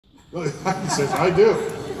He says, I do.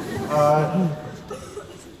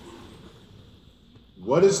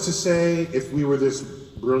 What is to say if we were this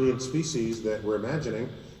brilliant species that we're imagining,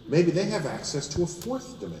 maybe they have access to a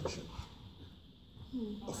fourth dimension.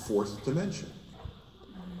 A fourth dimension.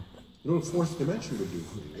 You know what a fourth dimension would do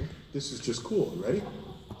for you? This is just cool. Ready?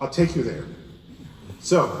 I'll take you there.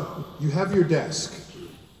 So, you have your desk.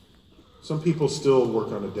 Some people still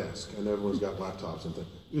work on a desk, and everyone's got laptops and things.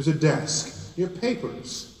 There's a desk. You have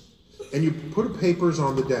papers. And you put papers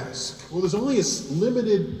on the desk. Well, there's only a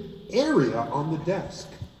limited area on the desk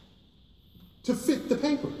to fit the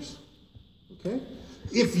papers. Okay?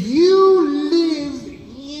 If you live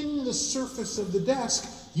in the surface of the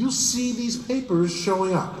desk, you'll see these papers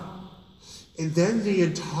showing up. And then the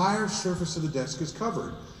entire surface of the desk is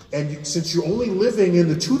covered. And since you're only living in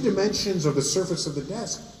the 2 dimensions of the surface of the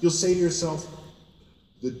desk, you'll say to yourself,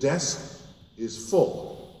 the desk is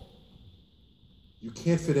full. You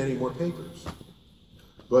can't fit any more papers.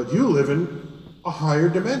 But you live in a higher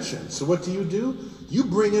dimension. So what do? You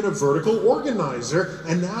bring in a vertical organizer,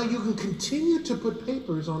 and now you can continue to put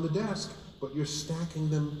papers on the desk, but you're stacking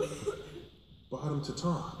them bottom to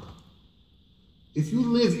top. If you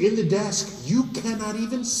live in the desk, you cannot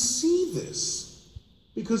even see this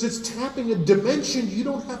because it's tapping a dimension you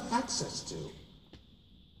don't have access to.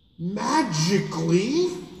 Magically,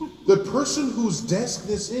 the person whose desk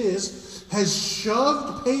this is has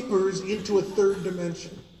shoved papers into a 3rd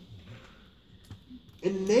dimension,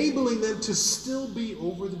 enabling them to still be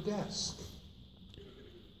over the desk,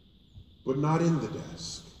 but not in the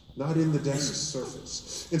desk, not in the desk's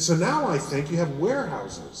surface. And so now I think you have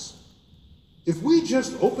warehouses. If we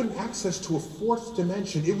just opened access to a 4th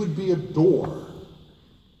dimension, it would be a door.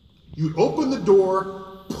 You'd open the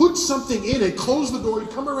door, put something in it, close the door, you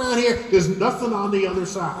come around here, there's nothing on the other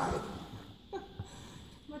side.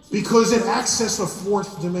 Because it accessed a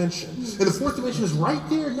 4th dimension. And the 4th dimension is right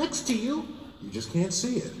there next to you. You just can't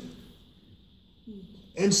see it.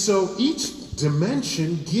 And so each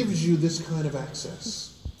dimension gives you this kind of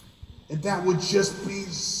access. And that would just be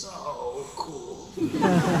so cool.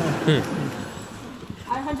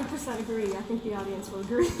 I 100% agree. I think the audience will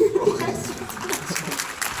agree.